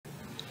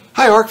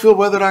Hi,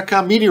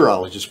 ArcfieldWeather.com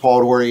meteorologist Paul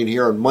Dorian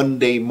here on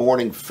Monday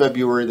morning,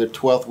 February the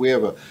 12th. We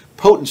have a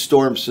potent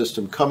storm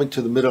system coming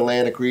to the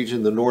Mid-Atlantic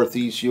region, the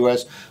northeast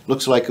U.S.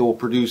 Looks like it will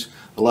produce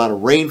a lot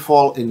of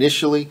rainfall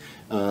initially,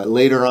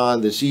 later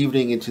on this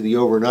evening into the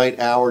overnight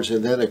hours,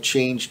 and then a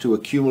change to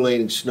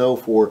accumulating snow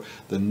for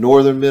the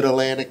northern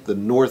Mid-Atlantic, the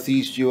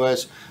northeast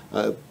U.S.,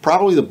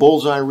 probably the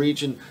bullseye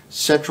region,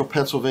 central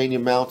Pennsylvania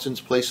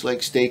mountains, places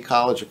like State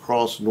College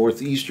across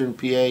northeastern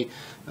PA,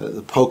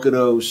 the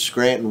Poconos,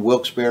 Scranton,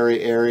 Wilkes-Barre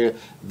area,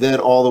 then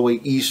all the way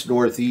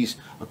east-northeast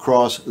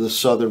across the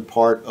southern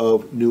part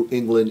of New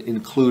England,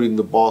 including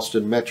the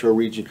Boston metro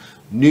region.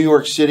 New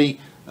York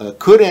City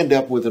could end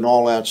up with an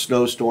all-out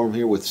snowstorm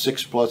here with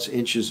 6+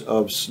 inches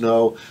of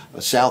snow.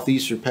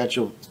 Southeastern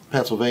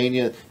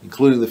Pennsylvania,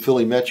 including the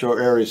Philly metro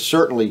area,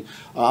 certainly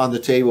on the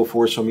table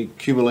for some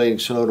accumulating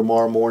snow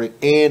tomorrow morning.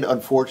 And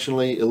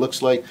unfortunately, it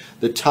looks like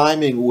the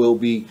timing will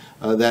be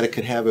that it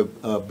could have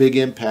a big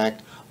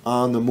impact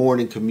on the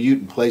morning commute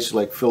in places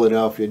like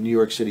Philadelphia and New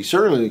York City.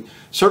 Certainly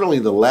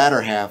the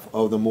latter half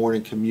of the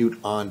morning commute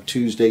on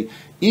Tuesday.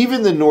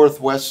 Even the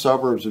northwest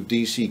suburbs of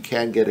D.C.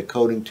 can get a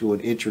coating to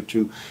an inch or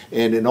two.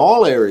 And in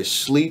all areas,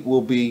 sleet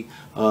will be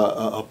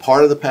a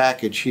part of the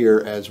package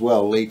here as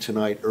well, late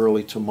tonight,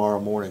 early tomorrow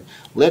morning.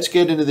 Let's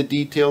get into the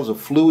details of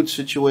fluid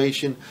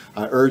situation.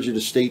 I urge you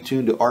to stay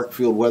tuned to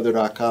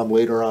ArcfieldWeather.com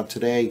later on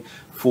today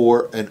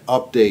for an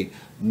update.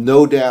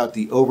 No doubt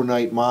the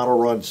overnight model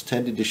runs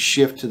tended to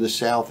shift to the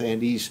south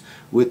and east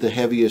with the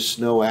heaviest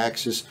snow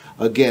axis.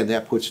 Again,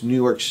 that puts New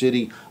York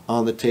City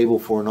on the table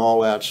for an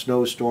all-out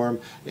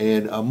snowstorm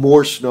and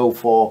more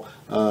snowfall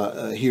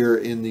here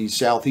in the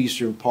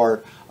southeastern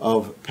part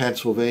of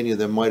Pennsylvania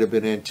than might have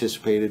been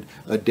anticipated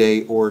a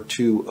day or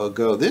two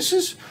ago. This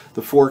is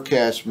the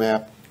forecast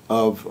map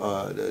of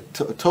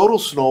total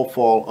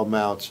snowfall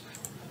amounts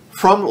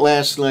from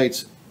last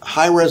night's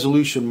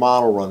high-resolution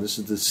model run. This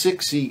is the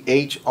 6C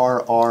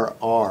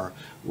HRRR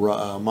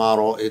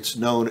model. It's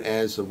known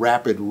as the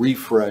rapid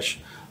refresh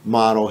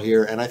model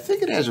here, and I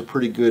think it has a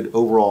pretty good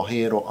overall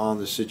handle on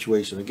the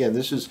situation. Again,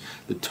 this is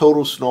the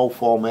total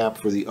snowfall map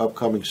for the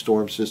upcoming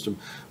storm system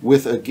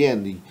with,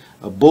 again,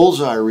 the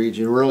bullseye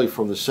region really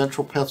from the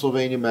central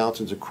Pennsylvania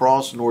mountains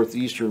across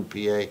northeastern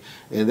PA,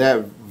 and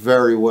that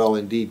very well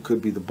indeed could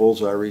be the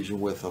bullseye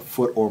region with a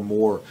foot or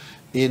more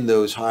in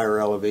those higher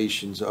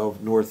elevations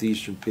of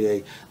northeastern PA.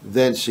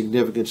 Then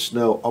significant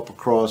snow up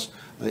across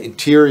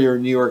interior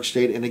New York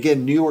State. And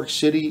again, New York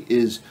City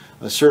is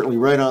certainly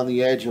right on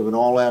the edge of an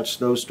all-out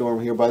snowstorm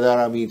here. By that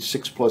I mean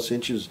 6+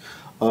 inches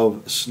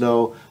of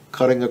snow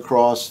cutting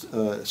across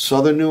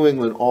southern New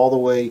England all the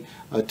way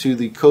to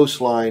the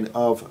coastline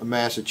of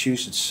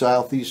Massachusetts,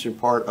 southeastern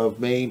part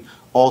of Maine.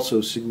 Also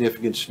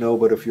significant snow,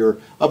 but if you're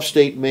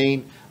upstate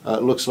Maine,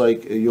 it looks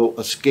like you'll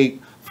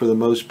escape for the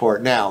most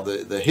part. Now,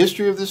 the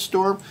history of this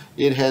storm,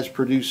 it has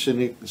produced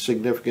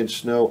significant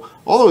snow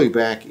all the way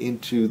back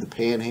into the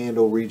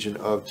Panhandle region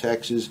of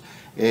Texas,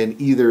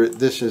 and either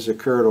this has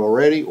occurred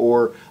already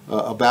or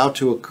about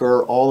to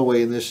occur all the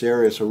way in this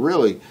area. So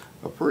really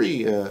a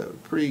pretty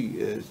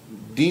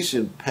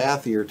decent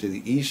path here to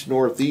the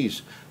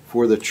east-northeast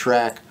for the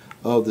track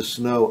of the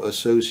snow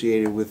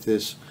associated with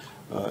this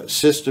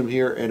system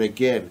here, and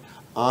again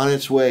on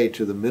its way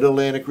to the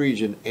Mid-Atlantic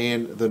region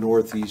and the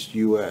northeast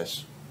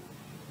U.S.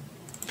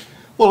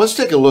 Well, let's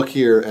take a look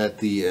here at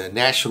the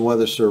National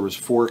Weather Service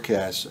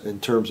forecast in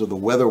terms of the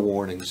weather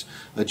warnings,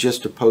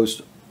 just to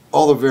post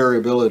all the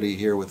variability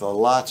here with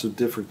lots of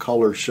different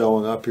colors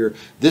showing up here.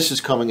 This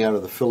is coming out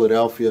of the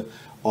Philadelphia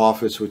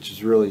office, which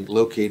is really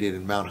located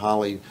in Mount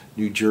Holly,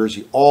 New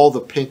Jersey. All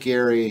the pink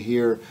area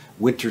here,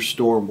 winter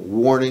storm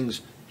warnings,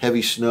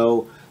 heavy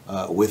snow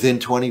within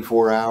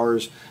 24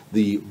 hours.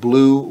 The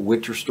blue,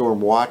 winter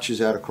storm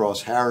watches out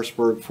across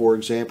Harrisburg, for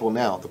example.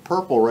 Now, the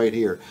purple right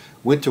here,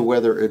 winter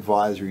weather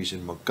advisories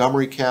in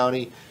Montgomery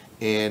County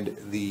and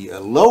the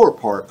lower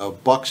part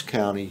of Bucks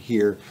County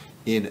here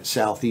in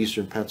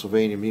southeastern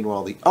Pennsylvania.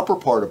 Meanwhile, the upper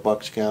part of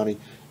Bucks County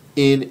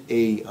in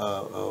a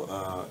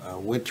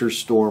winter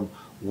storm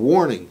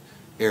warning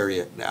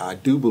area. Now, I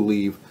do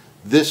believe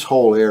this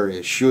whole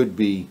area should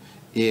be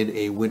in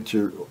a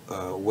winter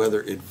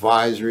weather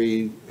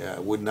advisory.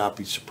 Would not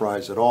be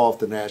surprised at all if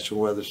the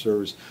National Weather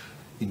Service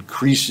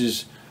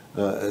increases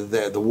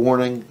the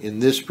warning in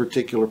this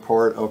particular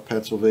part of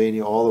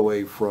Pennsylvania all the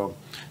way from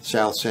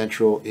south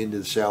central into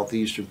the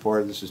southeastern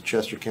part. This is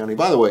Chester County.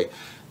 By the way,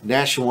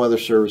 National Weather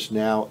Service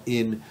now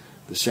in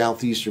the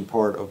southeastern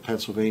part of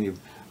Pennsylvania,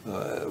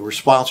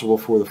 responsible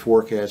for the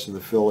forecast in the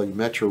Philly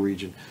metro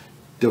region,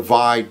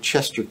 divide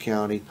Chester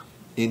County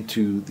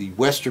into the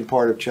western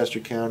part of Chester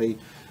County,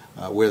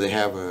 where they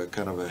have a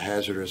kind of a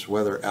hazardous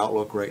weather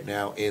outlook right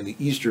now, and the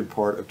eastern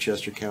part of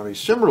Chester County.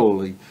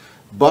 Similarly,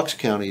 Bucks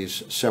County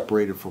is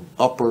separated from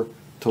upper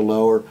to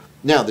lower.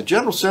 Now, the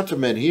general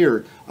sentiment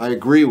here, I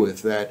agree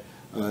with that.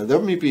 There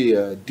may be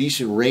a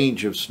decent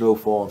range of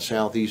snowfall in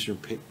southeastern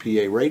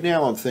PA. Right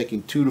now, I'm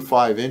thinking 2 to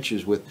 5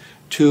 inches, with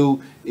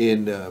 2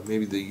 in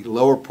maybe the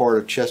lower part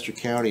of Chester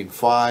County and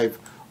 5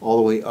 all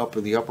the way up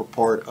in the upper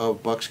part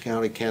of Bucks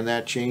County. Can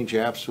that change?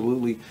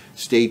 Absolutely.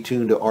 Stay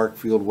tuned to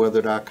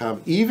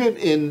arcfieldweather.com. Even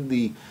in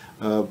the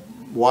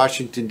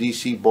Washington,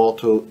 D.C.,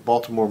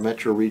 Baltimore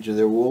metro region,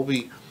 there will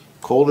be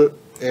colder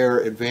air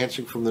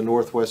advancing from the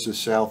northwest to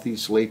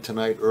southeast late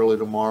tonight, early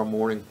tomorrow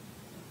morning.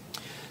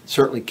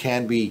 Certainly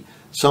can be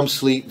some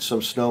sleet and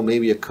some snow,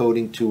 maybe a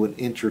coating to an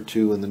inch or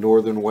two in the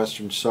northern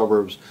western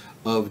suburbs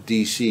of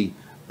D.C.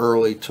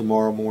 early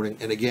tomorrow morning.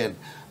 And again,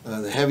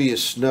 the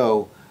heaviest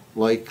snow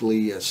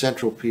likely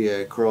central PA,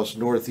 across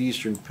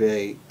northeastern PA,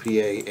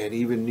 and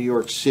even New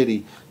York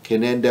City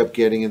can end up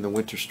getting in the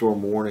winter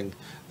storm warning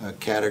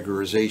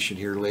categorization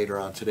here later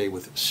on today,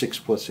 with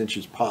 6+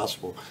 inches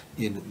possible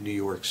in New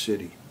York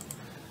City.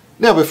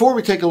 Now, before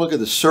we take a look at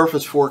the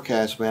surface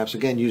forecast maps,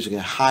 again using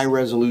a high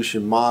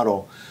resolution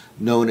model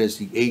known as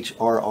the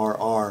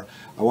HRRR,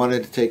 I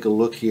wanted to take a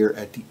look here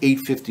at the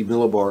 850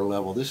 millibar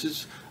level. This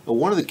is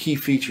one of the key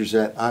features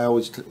that I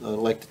always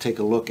like to take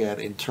a look at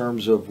in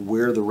terms of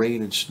where the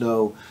rain and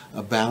snow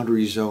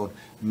boundary zone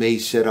may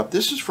set up.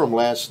 This is from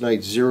last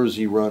night's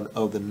 0Z run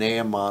of the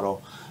NAM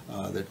model,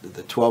 the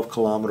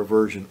 12-kilometer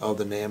version of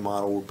the NAM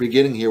model. We're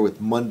beginning here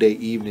with Monday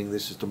evening.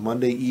 This is the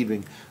Monday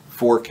evening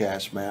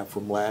forecast map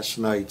from last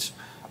night's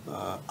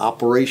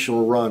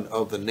operational run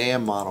of the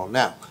NAM model.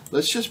 Now,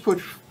 let's just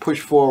push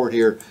forward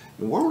here.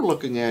 And what we're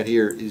looking at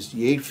here is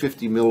the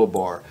 850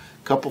 millibar,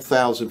 a couple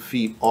thousand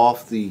feet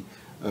off the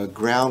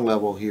ground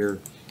level here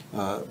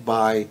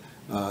by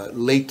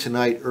late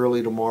tonight,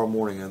 early tomorrow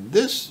morning. And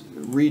this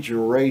region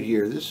right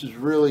here, this is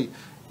really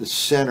the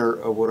center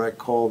of what I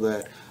call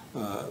that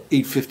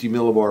 850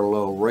 millibar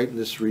low, right in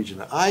this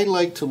region. I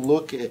like to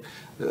look at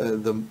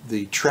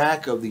the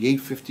track of the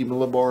 850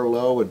 millibar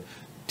low and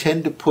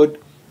tend to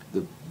put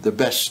the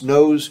best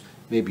snows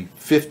maybe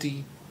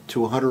 50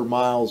 to 100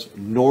 miles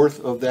north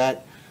of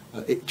that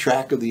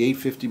track of the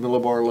 850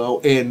 millibar low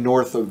and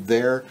north of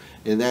there,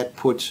 and that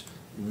puts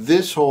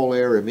this whole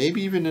area,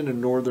 maybe even into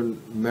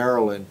northern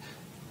Maryland,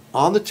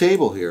 on the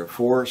table here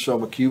for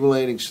some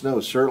accumulating snow,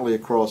 certainly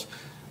across,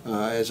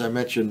 as I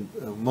mentioned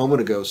a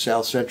moment ago,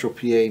 south central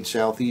PA and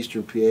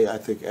southeastern PA. I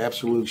think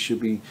absolutely should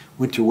be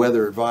winter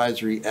weather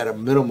advisory at a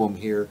minimum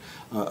here,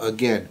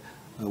 again,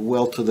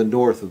 well to the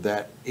north of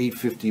that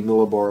 850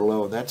 millibar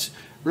low. And that's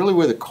really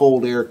where the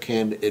cold air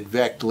can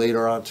advect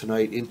later on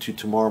tonight into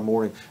tomorrow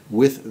morning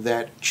with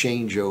that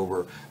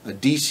changeover.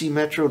 DC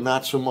Metro,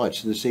 not so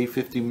much. This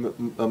 850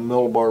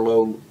 millibar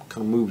low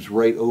kind of moves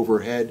right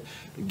overhead.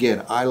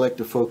 Again, I like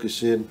to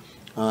focus in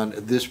on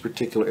this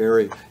particular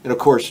area. And of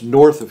course,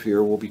 north of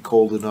here will be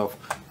cold enough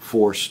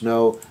for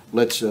snow.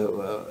 Let's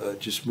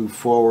just move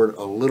forward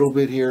a little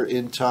bit here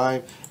in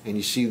time, and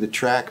you see the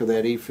track of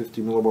that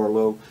 850 millibar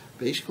low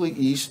basically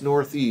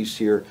east-northeast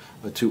here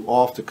to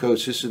off the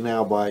coast. This is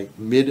now by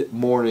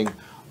mid-morning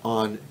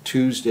on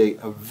Tuesday.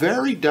 A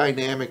very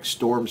dynamic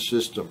storm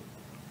system.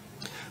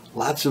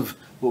 Lots of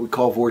what we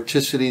call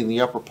vorticity in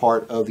the upper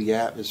part of the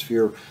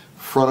atmosphere,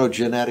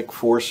 frontogenetic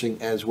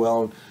forcing as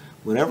well.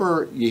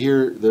 Whenever you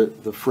hear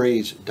the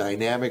phrase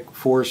dynamic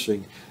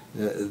forcing,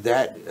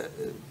 that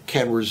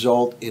can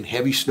result in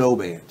heavy snow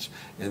bands.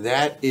 And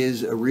that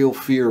is a real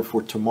fear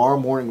for tomorrow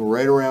morning,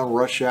 right around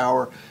rush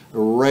hour,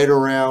 right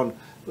around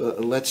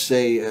let's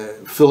say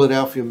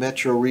Philadelphia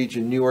metro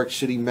region, New York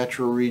City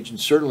metro region.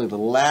 Certainly the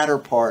latter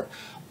part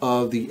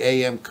of the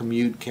AM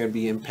commute can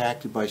be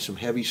impacted by some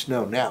heavy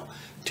snow. Now,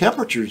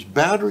 temperatures,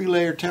 boundary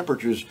layer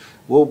temperatures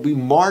will be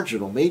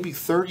marginal, maybe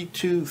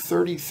 32,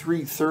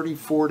 33,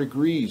 34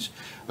 degrees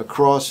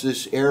across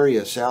this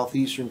area,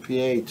 southeastern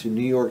PA to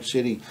New York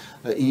City,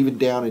 even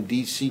down in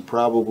DC,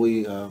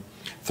 probably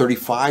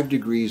 35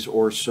 degrees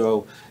or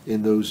so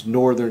in those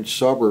northern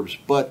suburbs.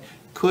 But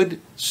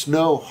could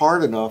snow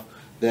hard enough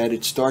that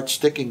it starts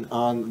sticking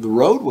on the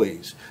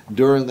roadways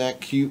during that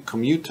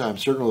commute time,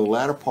 certainly the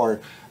latter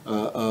part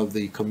of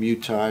the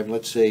commute time,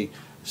 let's say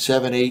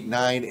 7, 8,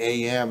 9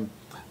 a.m.,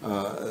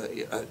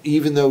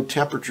 even though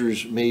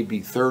temperatures may be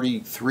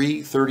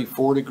 33,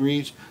 34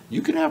 degrees,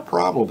 you can have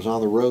problems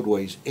on the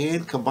roadways.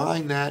 And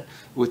combine that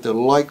with the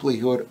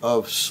likelihood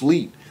of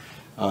sleet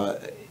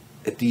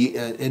at the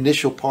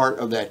initial part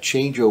of that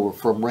changeover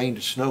from rain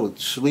to snow.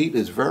 Sleet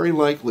is very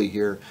likely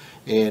here,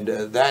 and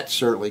that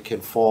certainly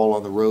can fall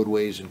on the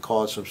roadways and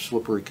cause some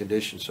slippery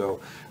conditions. So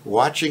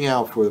watching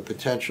out for the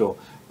potential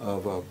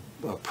of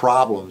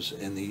problems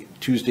in the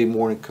Tuesday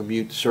morning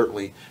commute,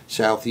 certainly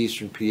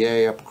southeastern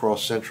PA, up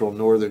across central and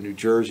northern New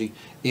Jersey,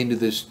 into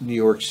this New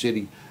York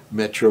City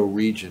metro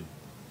region.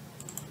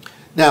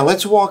 Now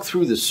let's walk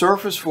through the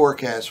surface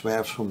forecast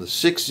maps from the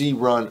 6Z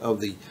run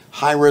of the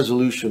high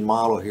resolution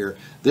model here.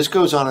 This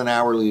goes on an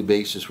hourly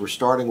basis. We're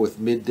starting with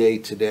midday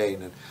today,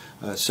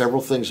 and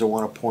several things I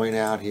want to point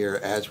out here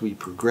as we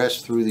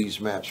progress through these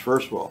maps.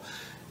 First of all,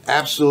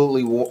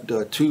 absolutely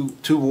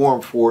too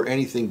warm for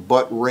anything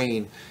but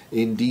rain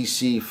in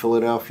D.C.,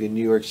 Philadelphia,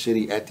 New York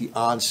City at the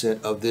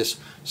onset of this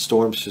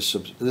storm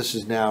system. This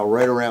is now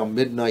right around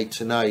midnight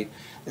tonight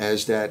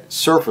as that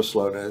surface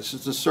low. Now, this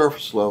is the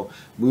surface low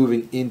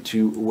moving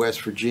into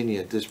West Virginia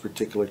at this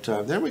particular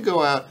time. Then we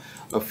go out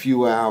a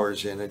few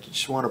hours, and I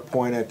just want to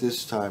point at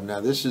this time.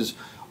 Now, this is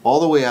all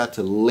the way out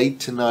to late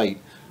tonight.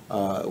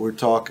 We're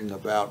talking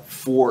about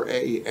 4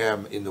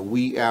 a.m. in the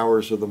wee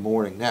hours of the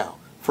morning. Now,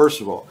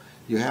 first of all,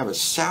 you have a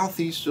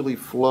southeasterly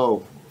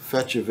flow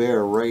fetch of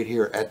air right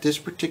here at this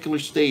particular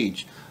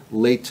stage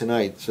late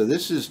tonight. So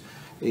this is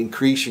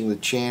increasing the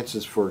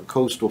chances for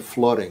coastal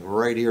flooding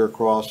right here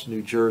across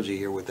New Jersey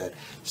here with that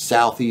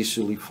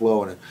southeasterly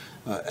flow, and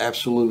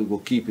absolutely will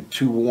keep it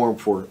too warm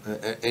for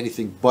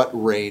anything but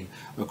rain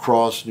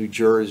across New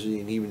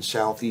Jersey and even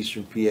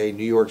southeastern PA,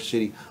 New York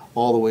City,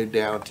 all the way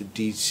down to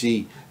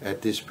DC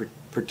at this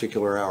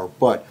particular hour.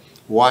 But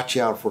watch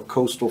out for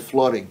coastal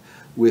flooding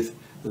with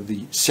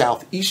the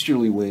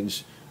southeasterly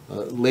winds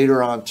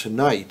later on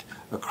tonight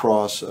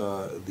across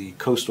the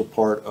coastal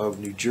part of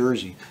New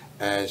Jersey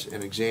as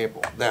an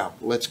example. Now,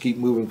 let's keep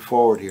moving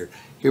forward here.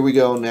 Here we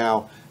go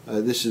now.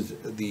 This is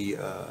the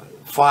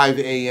 5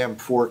 a.m.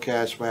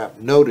 forecast map.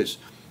 Notice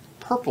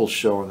purple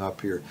showing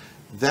up here.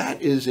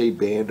 That is a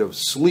band of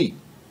sleet.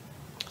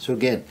 So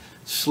again,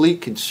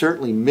 sleet can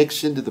certainly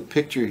mix into the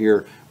picture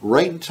here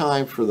right in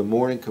time for the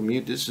morning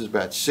commute. This is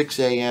about 6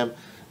 a.m.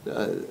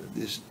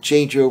 This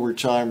changeover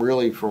time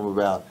really from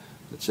about,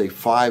 let's say,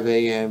 5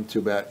 a.m. to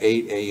about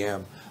 8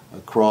 a.m.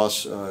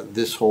 across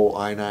this whole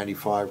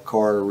I-95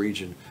 corridor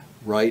region,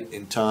 right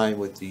in time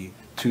with the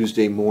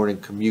Tuesday morning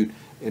commute.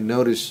 And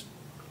notice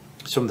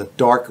some of the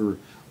darker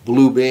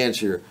blue bands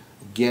here.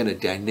 Again, a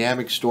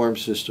dynamic storm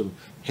system,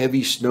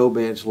 heavy snow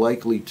bands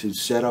likely to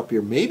set up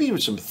here, maybe even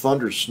some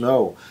thunder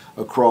snow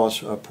across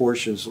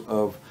portions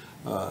of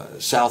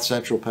south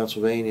central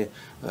Pennsylvania,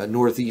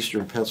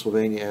 northeastern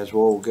Pennsylvania as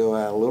well. We'll go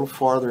out a little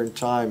farther in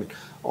time.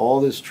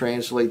 All this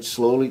translates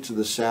slowly to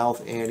the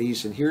south and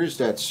east, and here's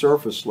that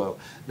surface low.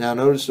 Now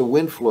notice the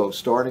wind flow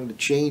starting to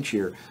change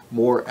here,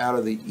 more out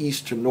of the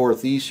east to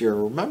northeast here.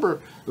 And remember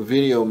a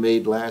video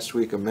made last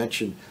week, I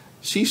mentioned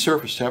sea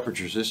surface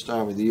temperatures this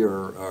time of the year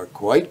are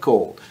quite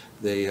cold.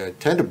 They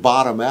tend to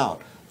bottom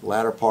out the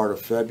latter part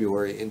of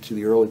February into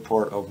the early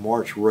part of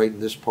March, right in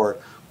this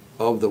part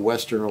of the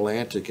western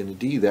Atlantic. And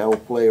indeed, that will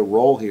play a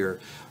role here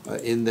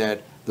in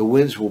that the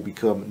winds will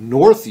become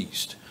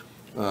northeast,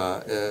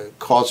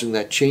 causing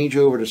that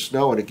changeover to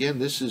snow. And again,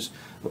 this is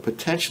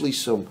potentially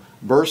some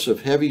bursts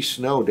of heavy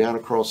snow down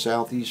across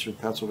southeastern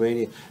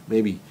Pennsylvania,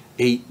 maybe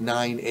 8,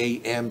 9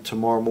 a.m.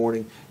 tomorrow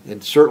morning.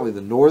 And certainly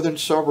the northern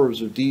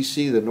suburbs of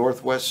D.C., the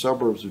northwest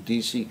suburbs of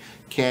D.C.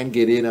 can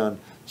get in on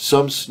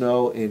some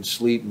snow and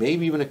sleet,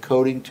 maybe even a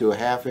coating to a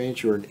 ½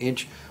 inch or an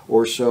inch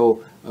or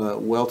so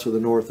well to the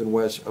north and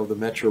west of the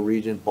metro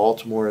region.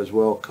 Baltimore as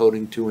well,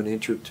 coating to an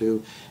inch or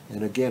two.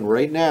 And again,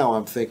 right now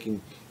I'm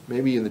thinking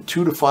maybe in the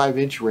 2 to 5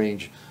 inch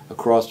range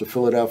across the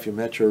Philadelphia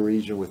metro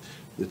region, with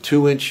the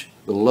 2-inch,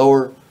 the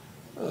lower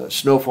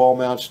snowfall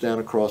amounts down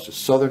across the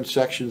southern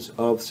sections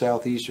of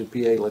southeastern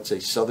PA, let's say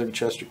southern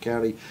Chester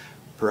County,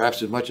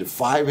 perhaps as much as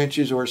 5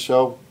 inches or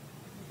so,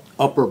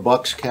 upper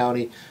Bucks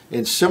County.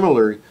 And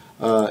similarly,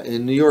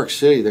 in New York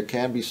City, there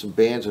can be some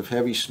bands of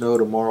heavy snow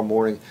tomorrow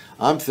morning.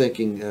 I'm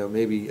thinking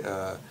maybe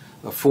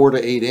 4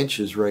 to 8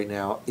 inches right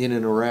now in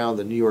and around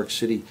the New York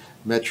City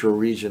metro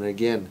region.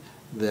 Again,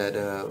 that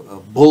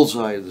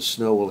bullseye of the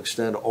snow will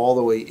extend all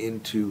the way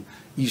into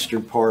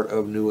eastern part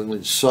of New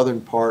England,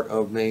 southern part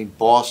of Maine.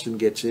 Boston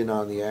gets in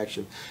on the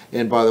action.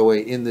 And by the way,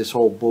 in this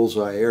whole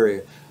bullseye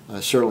area,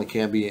 certainly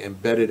can be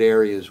embedded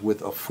areas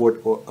with a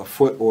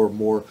foot or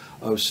more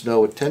of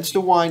snow. It tends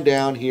to wind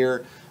down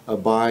here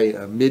by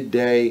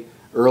midday,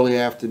 early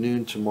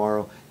afternoon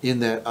tomorrow in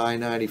that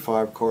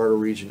I-95 corridor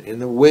region. And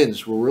the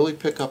winds will really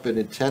pick up in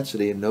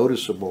intensity and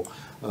noticeable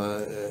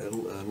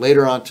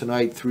later on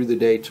tonight through the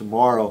day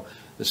tomorrow,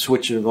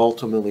 switching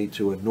ultimately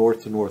to a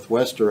north to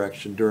northwest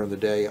direction during the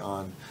day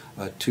on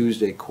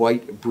Tuesday.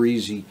 Quite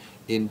breezy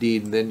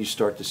indeed. And then you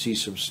start to see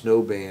some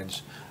snow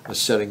bands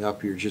setting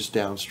up here just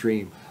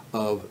downstream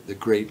of the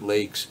Great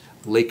Lakes,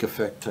 lake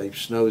effect type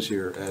snows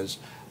here as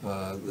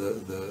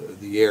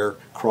the air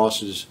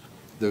crosses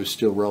those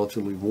still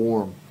relatively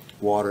warm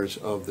waters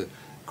of the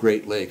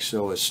Great Lakes.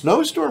 So a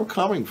snowstorm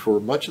coming for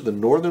much of the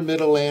northern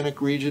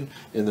Mid-Atlantic region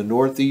and the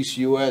northeast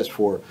U.S.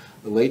 for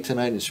late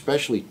tonight, and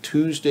especially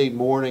Tuesday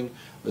morning.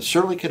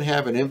 Certainly can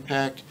have an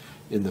impact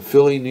in the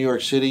Philly, New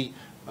York City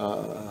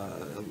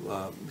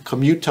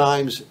commute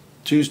times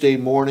Tuesday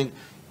morning,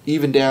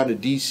 even down to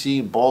D.C.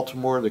 and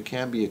Baltimore. There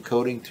can be a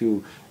coating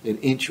to an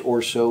inch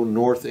or so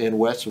north and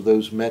west of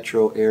those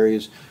metro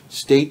areas.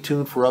 Stay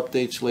tuned for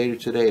updates later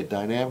today. A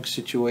dynamic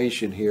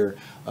situation here.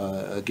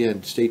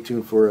 Again, stay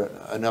tuned for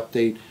an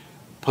update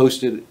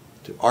posted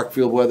to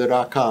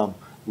arcfieldweather.com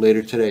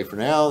later today. For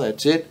now,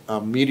 that's it.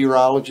 I'm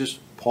meteorologist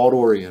Paul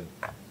Dorian.